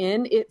grafted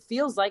in, it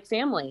feels like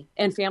family,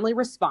 and family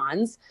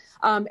responds.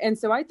 And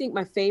so I think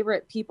my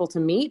favorite people to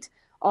meet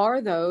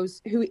are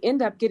those who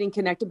end up getting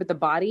connected with the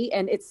body.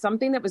 And it's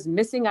something that was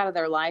missing out of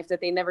their life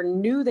that they never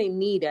knew they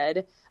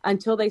needed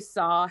until they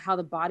saw how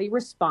the body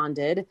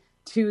responded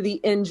to the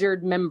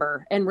injured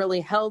member and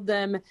really held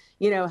them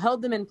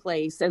in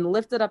place and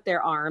lifted up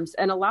their arms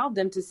and allowed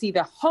them to see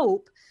the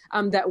hope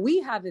that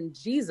we have in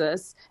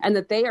Jesus and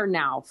that they are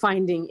now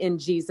finding in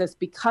Jesus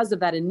because of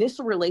that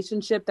initial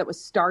relationship that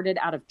was started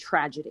out of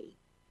tragedy.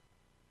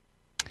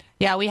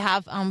 Yeah, we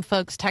have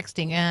folks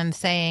texting in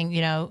saying,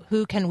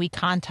 who can we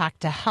contact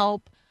to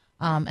help?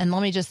 And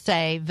let me just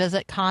say,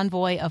 visit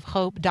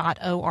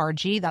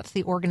convoyofhope.org. That's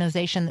the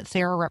organization that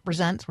Sarah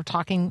represents. We're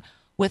talking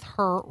with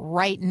her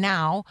right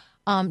now.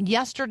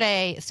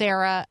 Yesterday,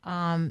 Sarah,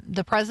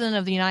 the President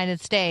of the United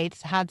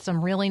States had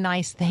some really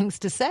nice things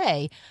to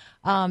say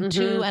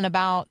to and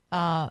about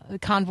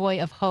Convoy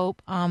of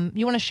Hope.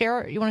 You want to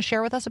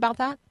share with us about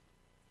that?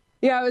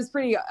 Yeah, it was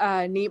pretty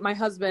neat. My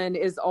husband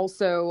is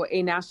also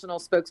a national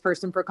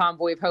spokesperson for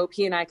Convoy of Hope.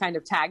 He and I kind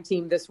of tag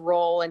teamed this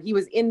role, and he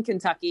was in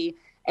Kentucky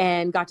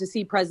and got to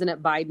see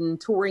President Biden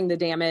touring the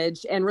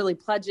damage and really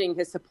pledging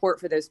his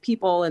support for those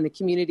people and the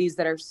communities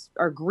that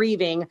are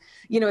grieving,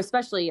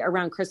 especially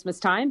around Christmas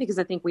time, because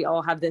I think we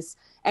all have this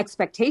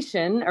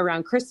expectation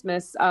around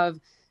Christmas of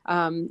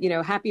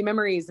happy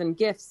memories and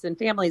gifts and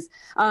families.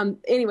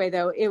 Anyway,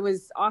 though, it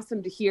was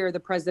awesome to hear the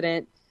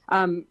president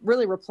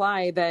really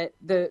reply that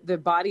the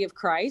body of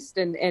Christ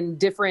and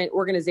different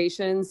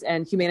organizations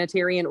and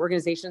humanitarian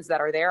organizations that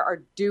are there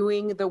are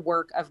doing the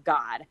work of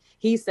God.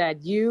 He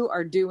said, you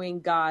are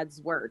doing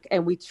God's work.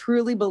 And we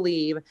truly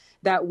believe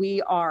that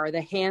we are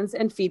the hands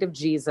and feet of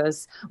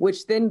Jesus,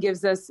 which then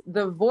gives us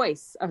the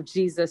voice of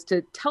Jesus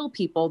to tell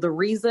people the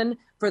reason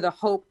for the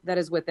hope that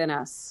is within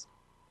us.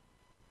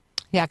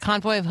 Yeah,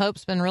 Convoy of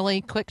Hope's been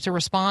really quick to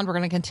respond. We're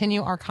going to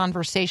continue our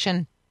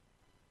conversation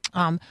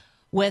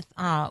with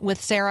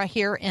Sarah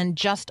here in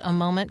just a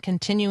moment,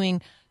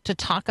 continuing to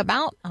talk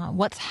about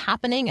what's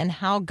happening and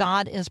how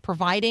God is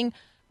providing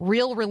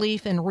real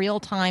relief in real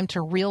time to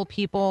real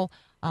people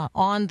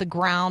on the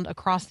ground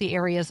across the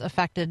areas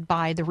affected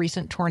by the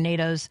recent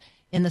tornadoes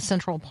in the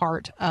central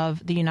part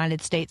of the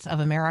United States of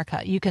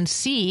America. You can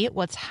see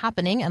what's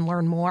happening and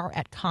learn more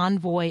at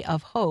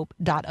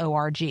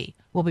convoyofhope.org.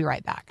 We'll be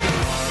right back.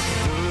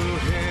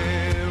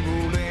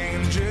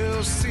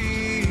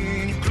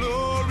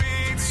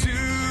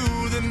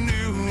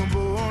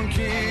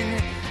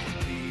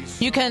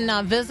 You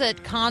can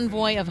visit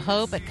Convoy of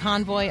Hope at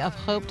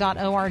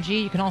convoyofhope.org.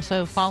 You can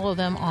also follow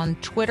them on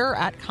Twitter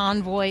at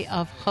Convoy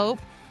of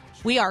Hope.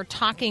 We are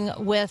talking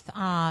with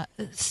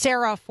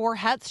Sarah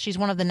Forhetz. She's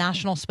one of the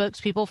national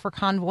spokespeople for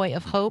Convoy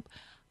of Hope.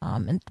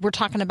 And we're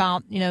talking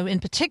about, in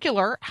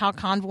particular, how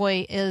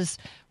Convoy is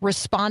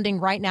responding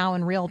right now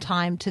in real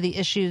time to the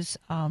issues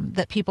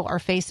that people are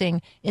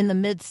facing in the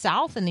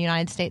Mid-South in the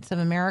United States of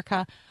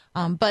America.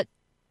 But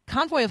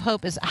Convoy of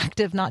Hope is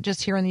active not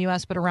just here in the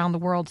U.S., but around the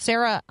world.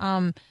 Sarah,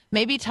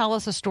 maybe tell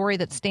us a story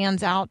that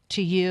stands out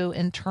to you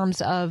in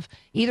terms of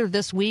either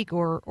this week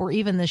or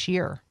even this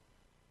year.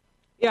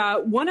 Yeah,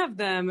 one of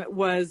them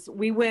was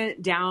we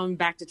went down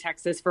back to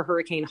Texas for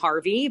Hurricane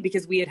Harvey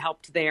because we had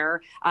helped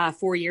there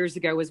 4 years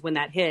ago was when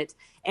that hit.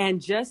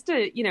 And just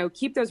to,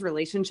 keep those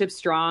relationships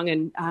strong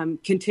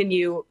and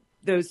continue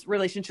those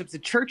relationships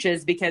with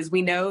churches, because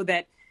we know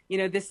that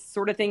this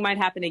sort of thing might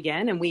happen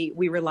again, and we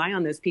rely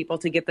on those people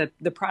to get the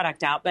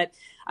product out. But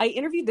I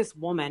interviewed this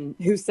woman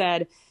who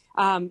said,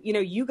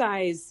 you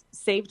guys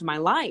saved my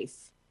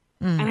life.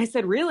 And I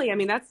said, really? I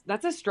mean,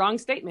 that's a strong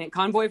statement.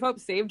 Convoy of Hope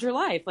saved your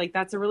life. Like,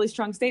 that's a really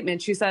strong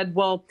statement. She said,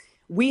 well,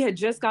 we had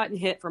just gotten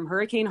hit from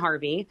Hurricane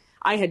Harvey.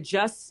 I had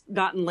just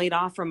gotten laid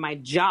off from my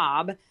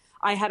job.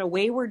 I had a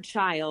wayward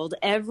child.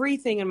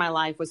 Everything in my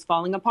life was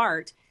falling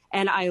apart.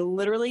 And I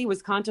literally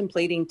was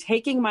contemplating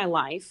taking my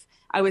life.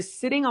 I was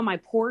sitting on my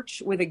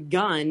porch with a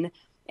gun,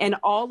 and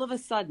all of a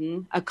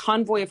sudden, a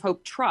Convoy of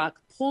Hope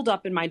truck pulled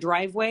up in my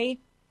driveway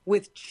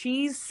with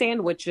cheese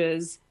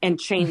sandwiches and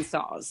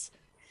chainsaws.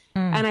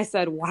 And I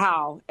said,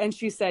 wow. And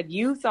she said,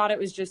 you thought it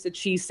was just a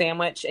cheese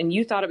sandwich and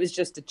you thought it was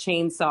just a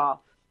chainsaw.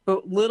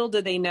 But little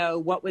did they know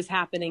what was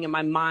happening in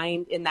my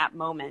mind in that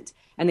moment.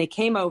 And they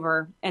came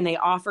over and they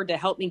offered to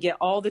help me get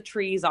all the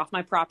trees off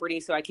my property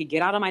so I could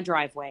get out of my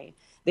driveway.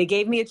 They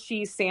gave me a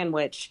cheese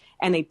sandwich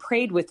and they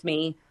prayed with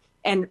me.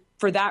 And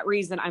for that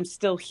reason, I'm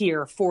still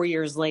here 4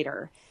 years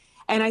later.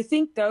 And I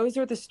think those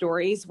are the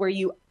stories where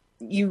you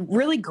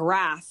really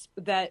grasp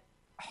that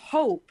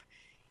hope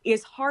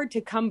is hard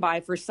to come by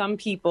for some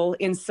people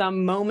in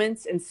some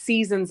moments and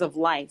seasons of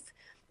life.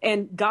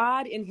 And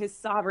God, in his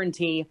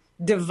sovereignty,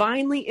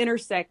 divinely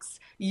intersects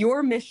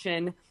your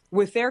mission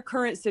with their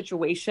current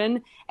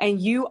situation, and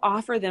you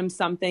offer them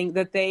something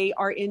that they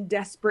are in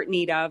desperate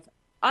need of,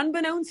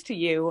 unbeknownst to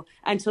you,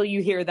 until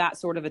you hear that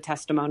sort of a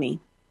testimony.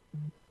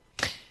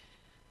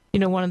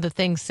 One of the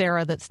things,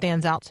 Sarah, that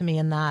stands out to me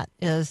in that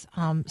is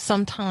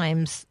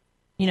sometimes,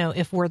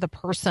 if we're the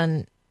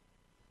person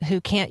who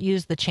can't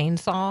use the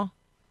chainsaw,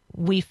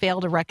 we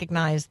fail to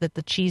recognize that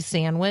the cheese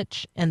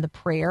sandwich and the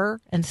prayer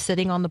and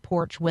sitting on the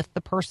porch with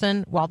the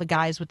person while the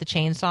guys with the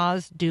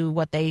chainsaws do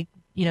what they,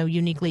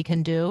 uniquely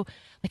can do.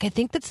 Like, I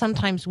think that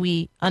sometimes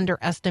we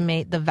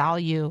underestimate the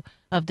value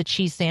of the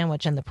cheese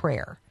sandwich and the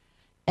prayer.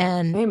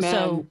 And Amen.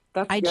 So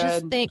that's I good.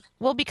 just think,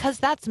 well, because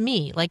that's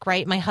me, like,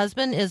 right. My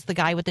husband is the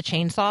guy with the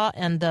chainsaw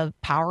and the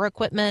power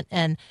equipment.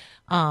 And,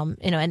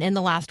 and in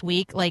the last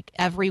week, like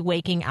every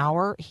waking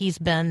hour, he's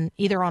been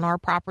either on our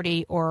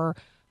property or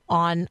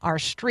on our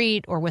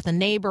street or with a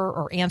neighbor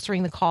or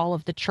answering the call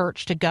of the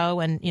church to go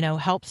and,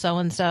 help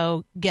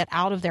so-and-so get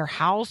out of their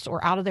house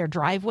or out of their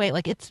driveway.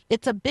 Like,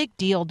 it's a big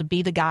deal to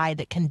be the guy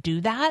that can do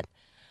that.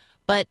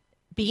 But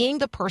being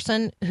the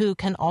person who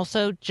can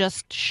also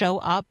just show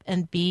up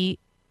and be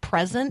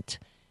present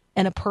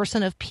and a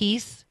person of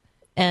peace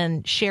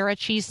and share a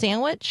cheese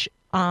sandwich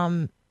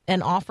and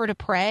offer to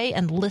pray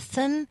and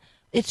listen,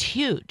 it's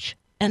huge.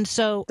 And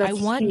so I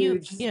want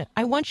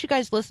you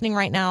guys listening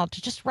right now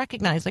to just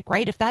recognize, like,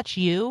 right, if that's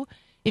you,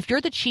 if you're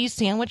the cheese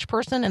sandwich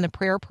person and the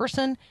prayer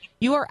person,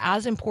 you are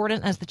as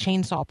important as the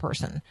chainsaw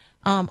person.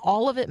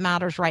 All of it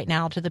matters right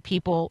now to the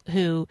people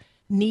who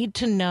need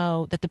to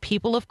know that the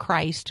people of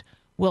Christ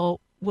will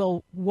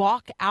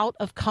walk out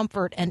of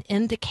comfort and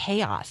into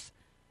chaos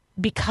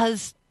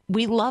because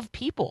we love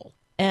people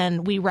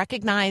and we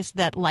recognize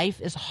that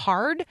life is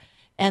hard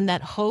and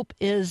that hope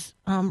is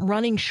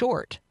running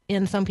short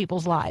in some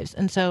people's lives.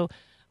 And so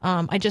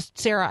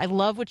Sarah, I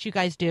love what you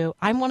guys do.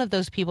 I'm one of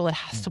those people that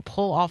has to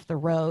pull off the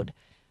road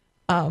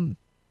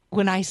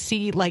when I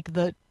see like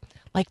the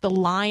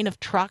line of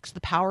trucks,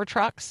 the power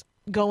trucks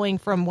going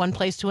from one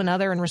place to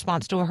another in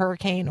response to a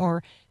hurricane,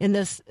 or in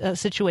this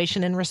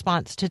situation in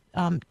response to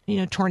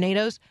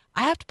tornadoes.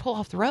 I have to pull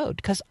off the road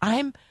because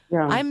I'm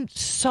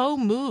so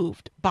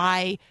moved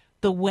by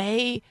the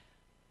way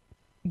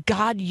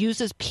God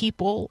uses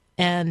people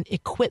and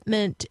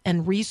equipment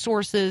and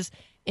resources,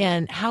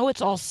 and how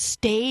it's all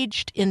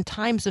staged in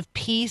times of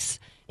peace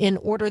in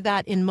order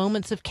that in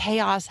moments of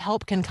chaos,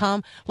 help can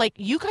come. Like,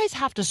 you guys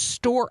have to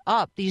store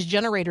up these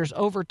generators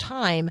over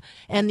time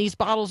and these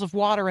bottles of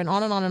water and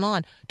on and on and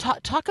on.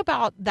 Talk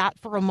about that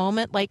for a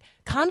moment. Like,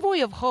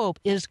 Convoy of Hope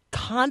is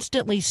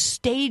constantly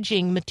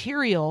staging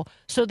material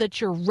so that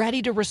you're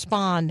ready to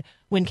respond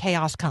when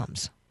chaos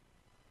comes.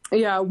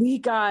 Yeah, we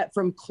got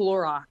from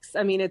Clorox.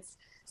 I mean, it's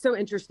so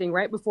interesting.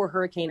 Right before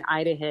Hurricane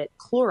Ida hit,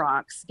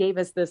 Clorox gave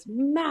us this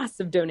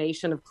massive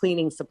donation of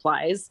cleaning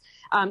supplies.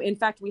 In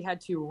fact, we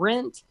had to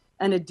rent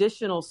an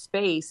additional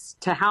space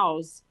to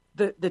house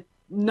the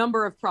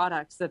number of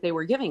products that they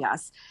were giving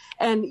us.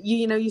 And,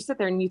 you sit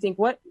there and you think,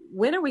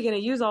 when are we going to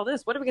use all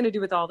this? What are we going to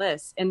do with all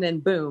this? And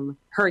then boom,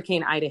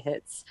 Hurricane Ida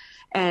hits.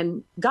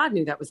 And God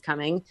knew that was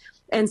coming.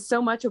 And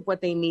so much of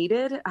what they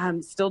needed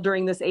still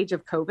during this age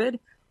of COVID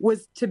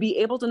was to be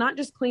able to not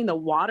just clean the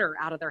water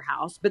out of their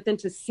house, but then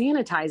to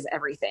sanitize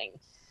everything.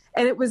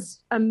 And it was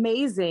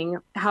amazing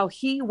how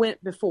he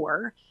went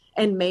before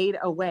and made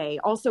a way.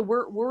 Also,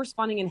 we're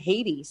responding in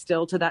Haiti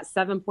still to that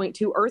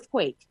 7.2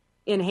 earthquake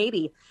in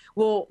Haiti.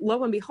 Well,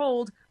 lo and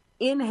behold,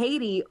 in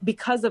Haiti,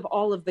 because of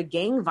all of the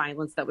gang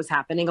violence that was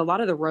happening, a lot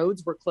of the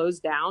roads were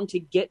closed down to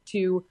get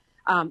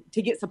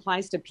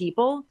supplies to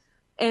people.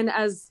 And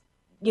as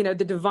the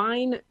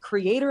divine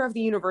creator of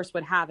the universe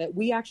would have it,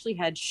 we actually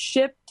had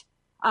shipped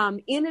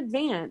in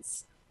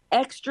advance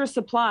extra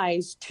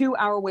supplies to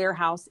our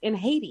warehouse in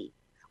Haiti,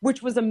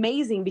 which was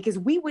amazing because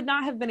we would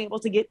not have been able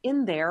to get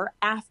in there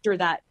after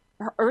that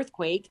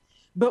earthquake,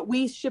 but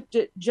we shipped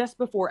it just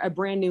before a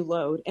brand new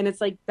load. And it's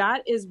like,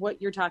 that is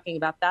what you're talking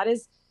about. That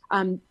is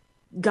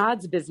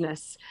God's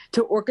business,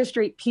 to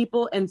orchestrate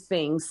people and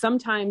things,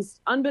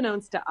 sometimes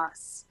unbeknownst to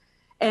us.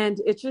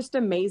 And it's just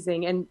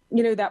amazing. And,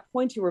 that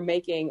point you were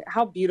making,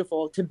 how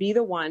beautiful to be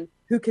the one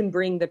who can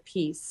bring the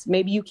peace.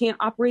 Maybe you can't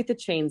operate the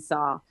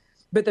chainsaw,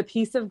 but the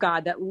peace of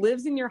God that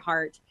lives in your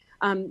heart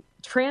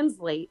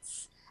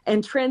translates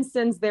and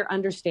transcends their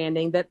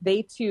understanding, that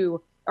they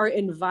too are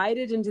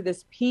invited into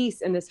this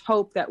peace and this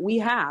hope that we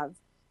have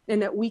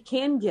and that we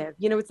can give.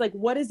 It's like,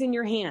 what is in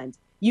your hand?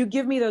 You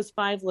give me those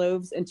 5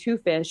 loaves and 2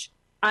 fish.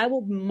 I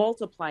will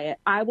multiply it.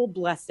 I will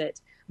bless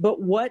it.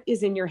 But what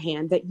is in your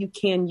hand that you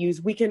can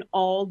use? We can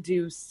all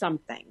do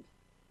something.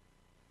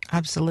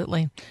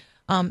 Absolutely.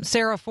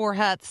 Sarah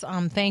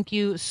Forhetz, thank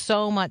you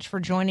so much for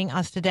joining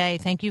us today.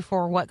 Thank you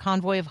for what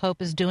Convoy of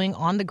Hope is doing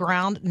on the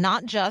ground,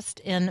 not just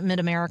in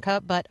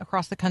Mid-America, but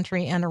across the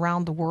country and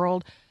around the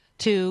world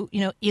to,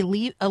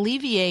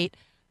 alleviate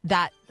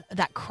that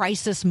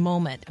crisis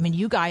moment. I mean,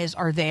 you guys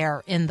are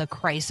there in the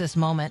crisis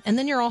moment, and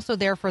then you're also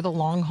there for the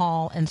long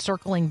haul and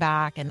circling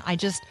back. And I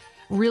just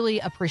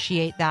really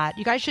appreciate that.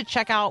 You guys should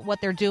check out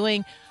what they're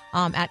doing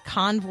at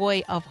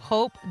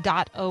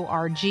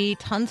convoyofhope.org.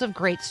 Tons of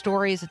great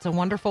stories. It's a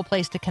wonderful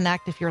place to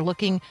connect if you're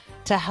looking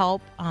to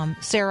help.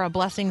 Sarah,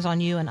 blessings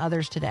on you and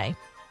others today.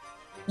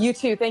 You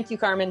too. Thank you,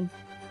 Carmen.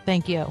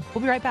 Thank you.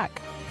 We'll be right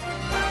back.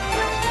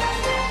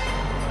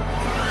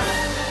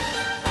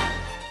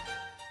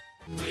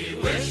 We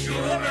wish you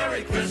a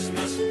Merry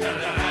Christmas and a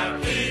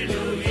Happy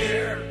New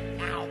Year.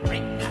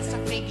 Outbreak, that's a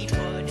figgy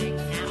pudding.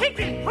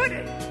 Figgy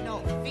pudding? No,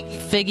 figgy.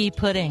 Figgy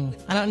pudding.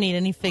 I don't need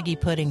any figgy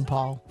pudding,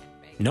 Paul.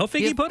 No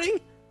figgy pudding?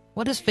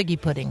 What is figgy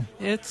pudding?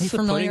 It's a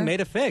pudding made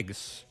of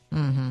figs.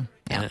 Mm-hmm.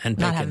 Yeah, and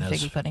not bacon. having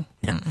figgy pudding.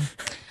 Yeah.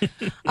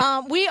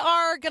 We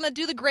are going to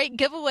do the great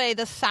giveaway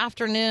this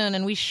afternoon,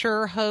 and we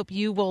sure hope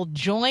you will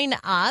join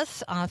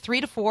us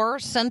 3 to 4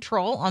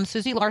 Central on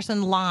Susie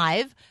Larson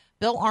Live.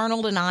 Bill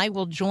Arnold and I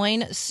will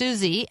join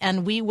Susie,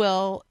 and we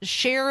will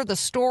share the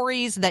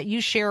stories that you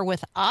share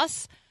with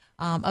us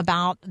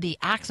about the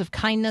acts of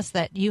kindness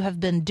that you have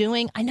been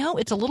doing. I know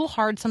it's a little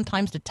hard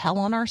sometimes to tell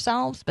on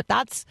ourselves, but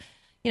that's,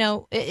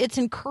 it's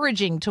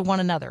encouraging to one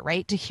another,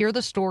 right? To hear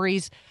the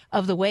stories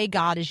of the way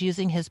God is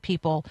using his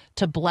people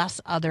to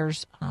bless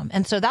others.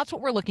 And so that's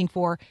what we're looking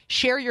for.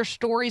 Share your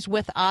stories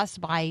with us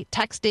by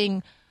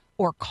texting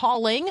or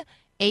calling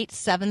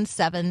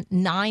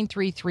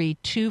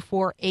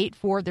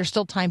 877-933-2484. There's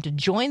still time to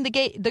join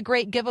the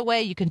great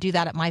giveaway. You can do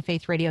that at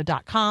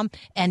myfaithradio.com.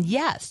 And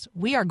yes,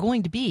 we are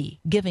going to be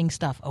giving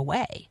stuff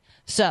away.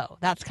 So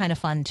that's kind of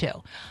fun,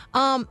 too.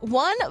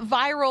 One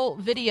viral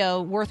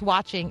video worth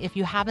watching if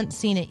you haven't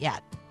seen it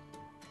yet.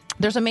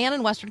 There's a man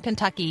in Western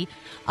Kentucky.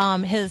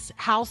 His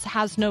house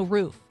has no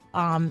roof.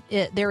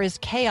 There is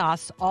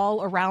chaos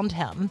all around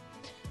him.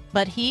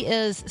 But he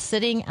is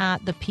sitting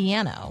at the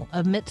piano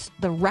amidst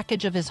the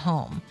wreckage of his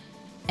home.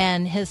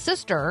 And his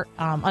sister,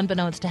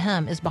 unbeknownst to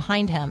him, is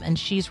behind him, and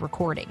she's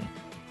recording.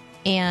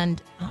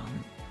 And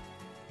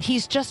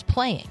he's just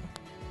playing.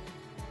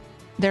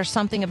 There's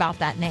something about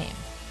that name.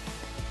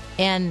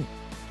 And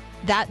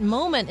that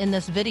moment in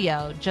this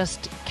video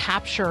just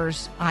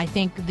captures, I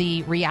think,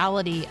 the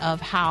reality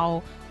of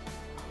how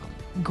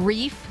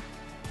grief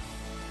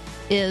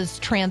is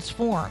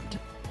transformed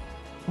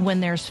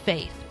when there's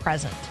faith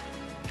present.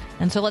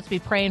 And so let's be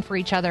praying for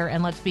each other,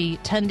 and let's be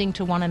tending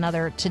to one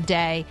another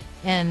today.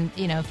 And,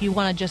 you know, if you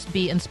want to just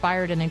be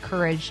inspired and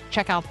encouraged,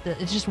 check out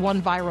it's just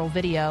one viral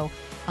video.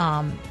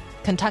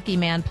 Kentucky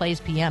Man Plays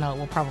Piano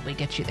will probably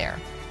get you there.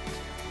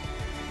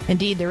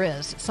 Indeed, there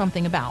is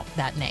something about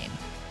that name.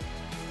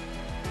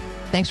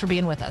 Thanks for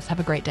being with us. Have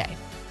a great day,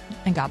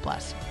 and God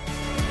bless.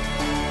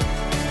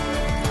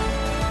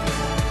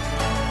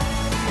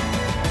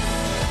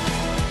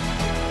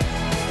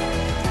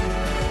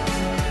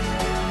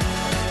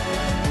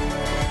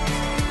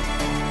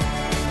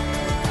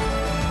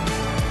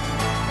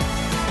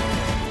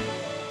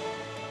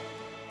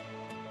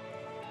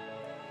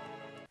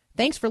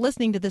 Thanks for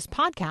listening to this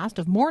podcast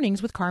of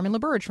Mornings with Carmen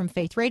LaBerge from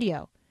Faith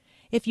Radio.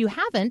 If you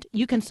haven't,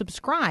 you can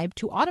subscribe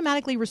to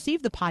automatically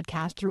receive the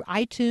podcast through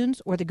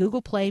iTunes or the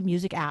Google Play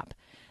Music app.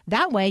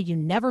 That way, you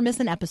never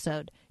miss an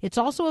episode. It's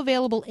also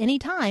available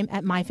anytime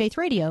at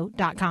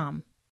myfaithradio.com.